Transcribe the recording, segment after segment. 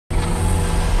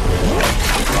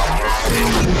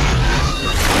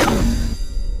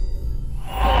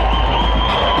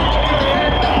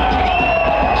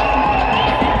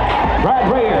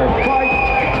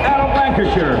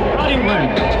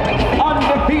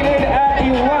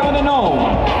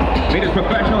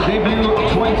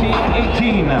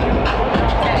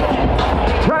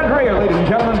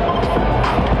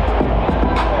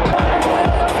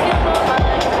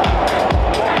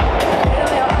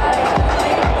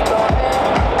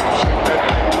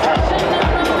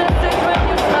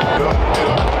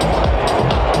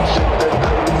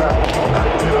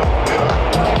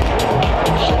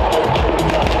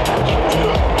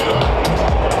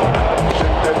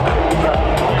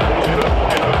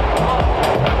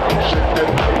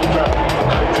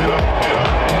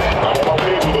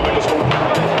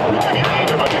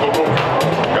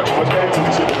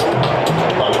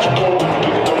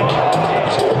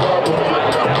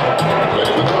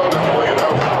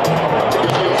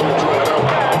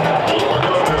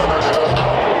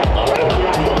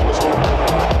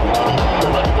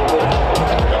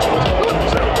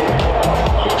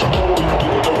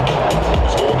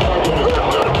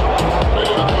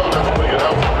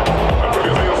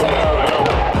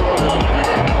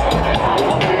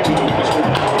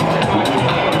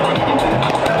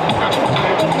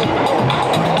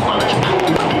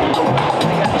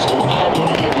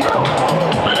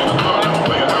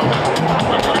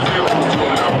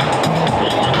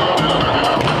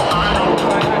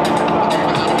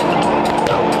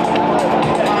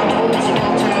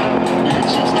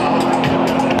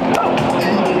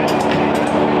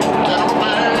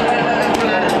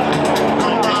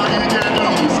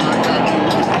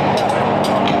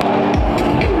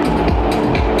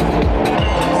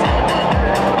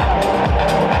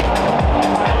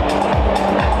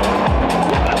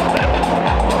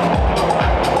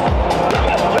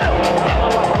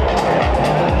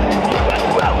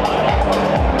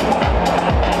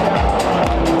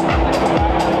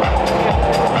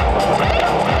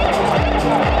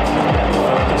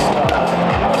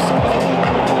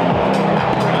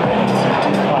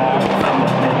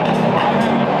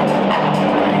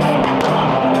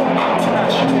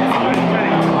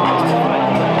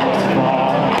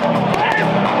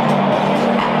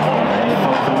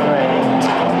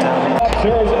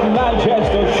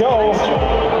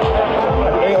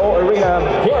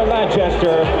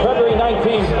Manchester, February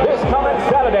 19th, this coming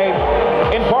Saturday,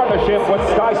 in partnership with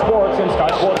Sky Sports and Sky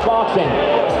Sports Boxing.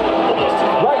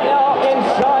 Right now,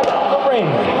 inside the ring,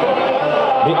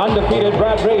 the undefeated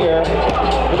Brad Rear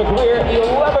with a clear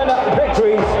 11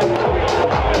 victories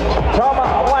from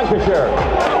Lancashire.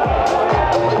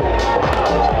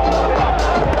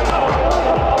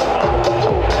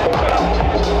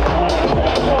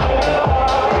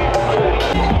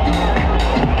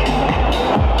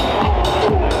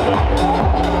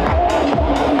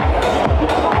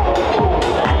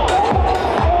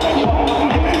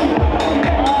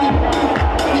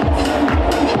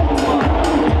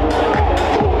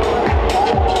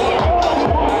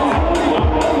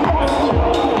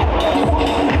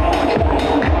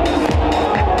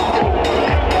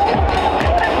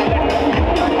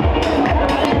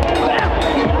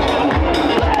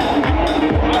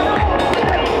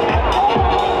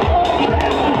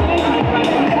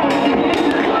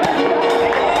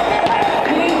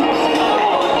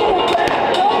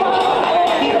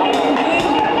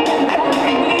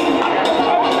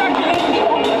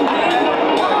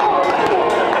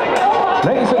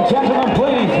 Ladies and gentlemen,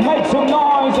 please make some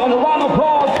noise and a round of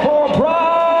applause for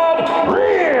Brad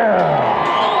Rear.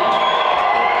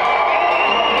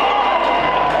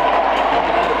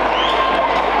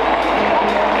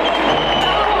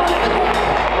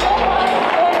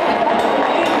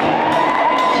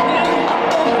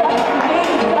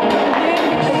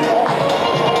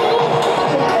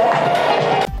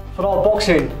 For all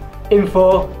boxing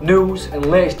info, news and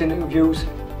latest interviews,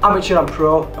 amateur and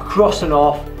pro, across the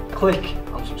north, click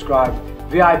and subscribe.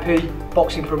 VIP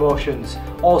Boxing Promotions.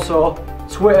 Also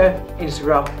Twitter,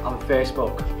 Instagram and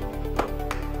Facebook.